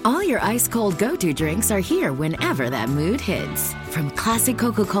 All your ice-cold go-to drinks are here whenever that mood hits. From classic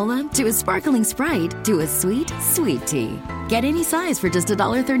Coca-Cola to a sparkling Sprite to a sweet, sweet tea. Get any size for just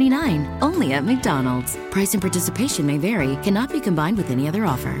 $1.39, only at McDonald's. Price and participation may vary, cannot be combined with any other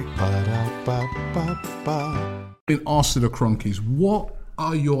offer. Ba-da-ba-ba-ba. Been asked to the Cronkies, what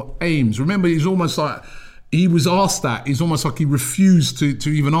are your aims? Remember, he's almost like, he was asked that, it's almost like he refused to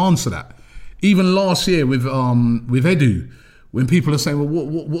even answer that. Even last year with Edu, when people are saying, well,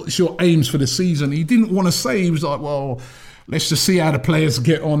 what's your aims for the season? He didn't want to say. He was like, well, let's just see how the players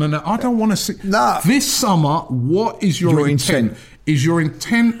get on. And I don't want to see. No. This summer, what is your intent? Is your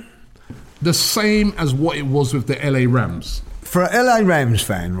intent the same as what it was with the LA Rams? For an LA Rams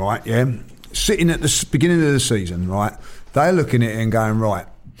fan, right, yeah, sitting at the beginning of the season, right, they're looking at it and going, right,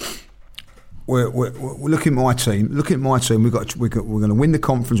 we're looking at my team. We're going to win the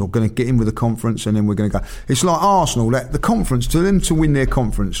conference, or going to get in with the conference, and then we're going to go. It's like Arsenal. That the conference, to them to win their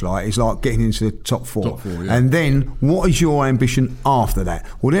conference, like, is like getting into the top four. Yeah. And then, what is your ambition after that?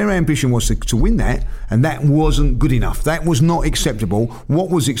 Well, their ambition was to win that, and that wasn't good enough. That was not acceptable. What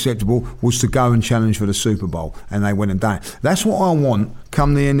was acceptable was to go and challenge for the Super Bowl, and they went and done it. That's what I want.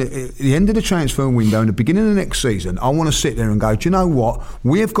 Come the end of the transfer window, in the beginning of the next season, I want to sit there and go, do you know what?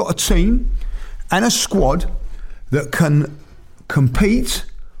 We have got a team and a squad that can compete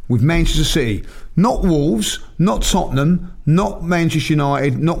with Manchester City. Not Wolves, not Tottenham, not Manchester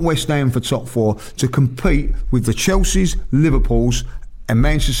United, not West Ham for top four, to compete with the Chelseas, Liverpools and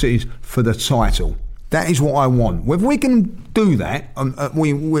Manchester Cities for the title. That is what I want. Whether we can do that,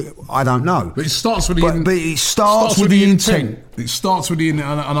 I don't know. But it starts with the intent. But it starts with the intent. It starts with the intent,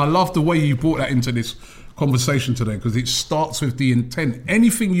 and I love the way you brought that into this conversation today, because it starts with the intent.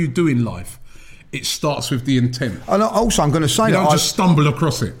 Anything you do in life, it starts with the intent. And also, I'm going to say you that don't just stumble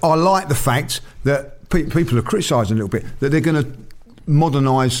across it. I like the fact that people are criticising a little bit that they're going to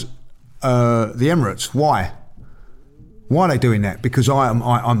modernise the Emirates. Why? Why are they doing that? Because I'm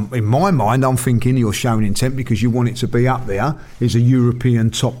in my mind, I'm thinking you're showing intent because you want it to be up there. It's a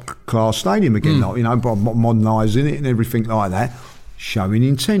European top class stadium again, like, by modernising it and everything like that. Showing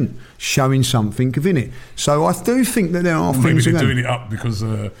intent, showing something within it. So I do think that there are things. Maybe they're doing it up because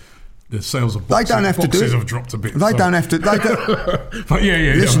the sales of boxes, have dropped a bit. They don't have to. But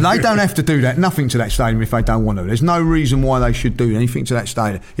listen, they don't have to do that. Nothing to that stadium if they don't want to. There's no reason why they should do anything to that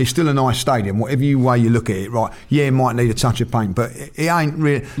stadium. It's still a nice stadium, whatever way you look at it. Right? Yeah, it might need a touch of paint, but it ain't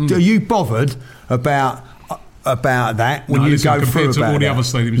really. Are you bothered about that when you go through to all the other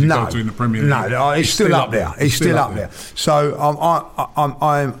stadiums you go to in the Premier League? No, it's still up there. It's still up there. So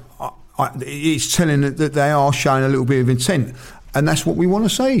it's telling that they are showing a little bit of intent, and that's what we want to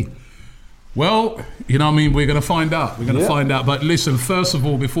see. Well, you know what I mean? We're going to find out. We're going to find out. But listen, first of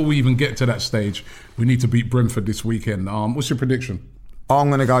all, before we even get to that stage, we need to beat Brentford this weekend. What's your prediction? I'm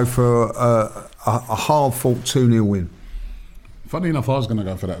going to go for a hard-fought 2-0 win. Funny enough, I was going to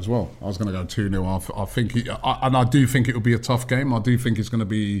go for that as well. I was going to go 2-0. I think, and I do think it will be a tough game. I do think it's going to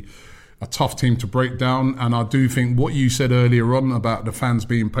be a tough team to break down. And I do think what you said earlier on about the fans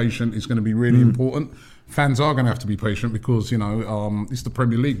being patient is going to be really important. Fans are going to have to be patient because, it's the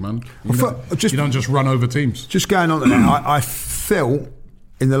Premier League, man. You don't just run over teams. Just going on to that, I felt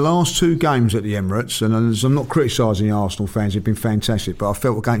in the last two games at the Emirates, and I'm not criticising the Arsenal fans, they've been fantastic, but I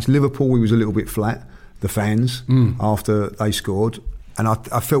felt against Liverpool we was a little bit flat, the fans, after they scored. And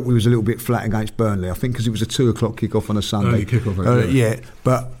I felt we was a little bit flat against Burnley. I think because it was a 2:00 kick-off on a Sunday. Early kick-off, yeah.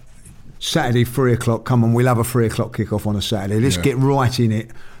 But Saturday, 3:00, come on, we'll have a 3:00 kick-off on a Saturday. Let's get right in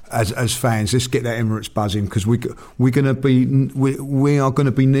it. As fans, let's get that Emirates buzzing because we are going to be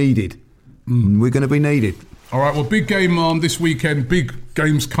needed. We're going to be needed. All right. Well, big game this weekend. Big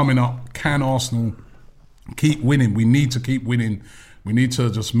games coming up. Can Arsenal keep winning? We need to keep winning. We need to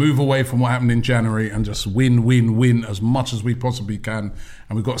just move away from what happened in January and just win as much as we possibly can.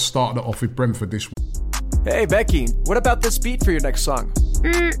 And we've got to start it off with Brentford this week. Hey, Becky, what about this beat for your next song?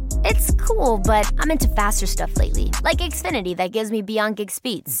 It's cool, but I'm into faster stuff lately. Like Xfinity that gives me beyond gig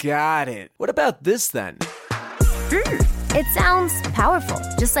speeds. Got it. What about this then? It sounds powerful,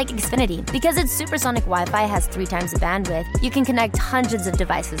 just like Xfinity. Because its supersonic Wi-Fi has 3 times the bandwidth, you can connect hundreds of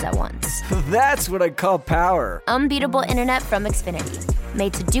devices at once. That's what I call power. Unbeatable internet from Xfinity.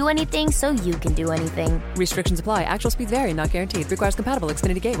 Made to do anything so you can do anything. Restrictions apply. Actual speeds vary, not guaranteed. Requires compatible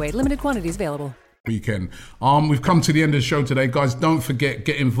Xfinity gateway. Limited quantities available. Weekend. We've come to the end of the show today, guys. Don't forget,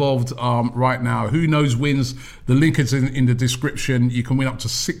 get involved right now. Who knows wins? The link is in the description. You can win up to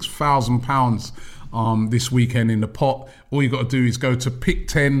 £6,000 this weekend in the pot. All you got to do is go to pick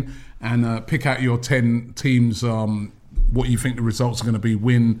 10 and pick out your 10 teams what you think the results are going to be,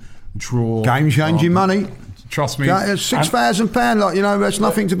 win, draw. Game-changing money. Trust me. £6,000, like, you know, that's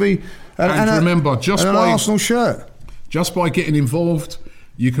nothing to be... And remember, just an by... Arsenal shirt. Just by getting involved,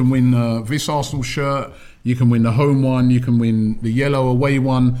 you can win this Arsenal shirt, you can win the home one, you can win the yellow away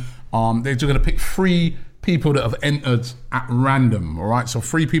one. They're going to pick 3 people that have entered at random, all right? So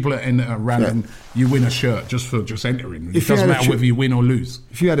 3 people that enter at random, you win a shirt just for just entering. It doesn't matter whether you win or lose.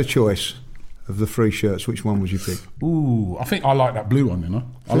 If you had a choice of the 3 shirts, which one would you pick? Ooh, I think I like that blue one, you know?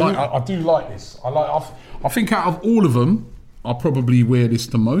 I do like this. I think out of all of them, I'll probably wear this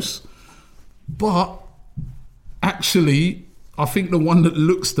the most. But actually, I think the one that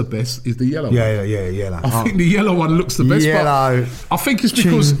looks the best is the yellow one. Yeah, yellow. I think the yellow one looks the best. Yellow. But I think it's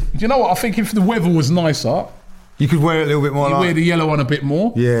because, you know what? I think if the weather was nicer, you could wear it a little bit more. You wear the yellow one a bit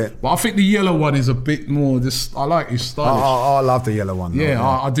more. Yeah. But I think the yellow one is a bit more, I like his stylish. I love the yellow one. Yeah,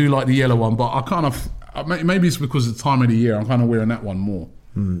 I do like the yellow one, but I kind of, maybe it's because of the time of the year, I'm kind of wearing that one more.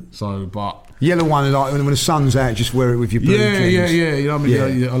 So, but... Yellow one is like when the sun's out, just wear it with your blue jeans. Yeah. You know what I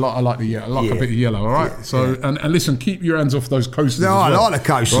mean? I like the yellow. I like a bit of yellow, all right? So, and listen, keep your hands off those coasters. No, as well. I like the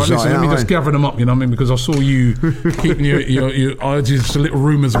coasters. Right, listen, let me just gather them up, you know what I mean? Because I saw you keeping your just little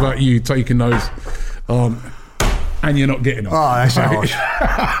rumours about you taking those. And you're not getting them. Oh, that's harsh.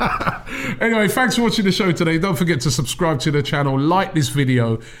 Anyway, thanks for watching the show today. Don't forget to subscribe to the channel, like this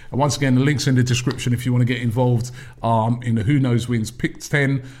video, and once again, the link's in the description if you want to get involved in the Who Knows Wins Pick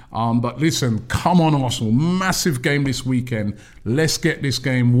 10. But listen, come on, Arsenal. Massive game this weekend. Let's get this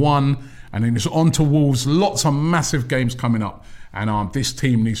game won. And then it's on to Wolves. Lots of massive games coming up. And this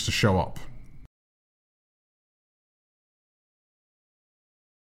team needs to show up.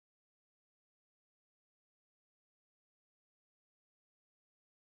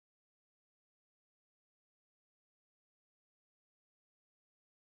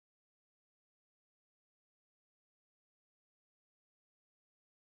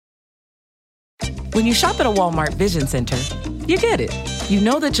 When you shop at a Walmart Vision Center, you get it. You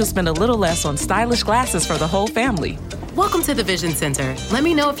know that you'll spend a little less on stylish glasses for the whole family. Welcome to the Vision Center. Let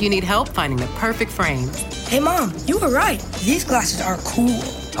me know if you need help finding the perfect frames. Hey, Mom, you were right. These glasses are cool.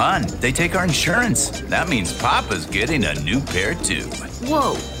 Hon, they take our insurance. That means Papa's getting a new pair, too.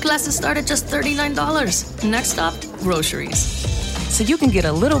 Whoa, glasses start at just $39. Next stop, groceries. So you can get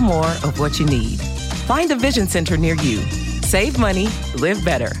a little more of what you need. Find a Vision Center near you. Save money, live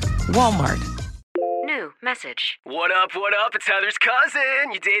better. Walmart. Message. What up? It's Heather's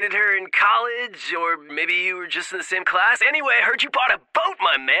cousin. You dated her in college, or maybe you were just in the same class. Anyway, I heard you bought a boat,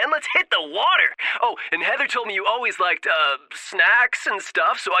 my man. Let's hit the water. Oh, and Heather told me you always liked snacks and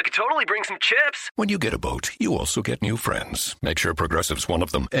stuff, so I could totally bring some chips. When you get a boat, you also get new friends. Make sure Progressive's one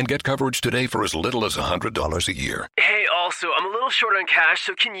of them, and get coverage today for as little as $100 a year. Hey, also, I'm a little short on cash,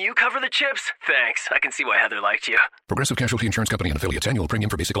 so can you cover the chips? Thanks. I can see why Heather liked you. Progressive Casualty Insurance Company and affiliates. Annual premium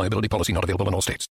for basic liability policy not available in all states.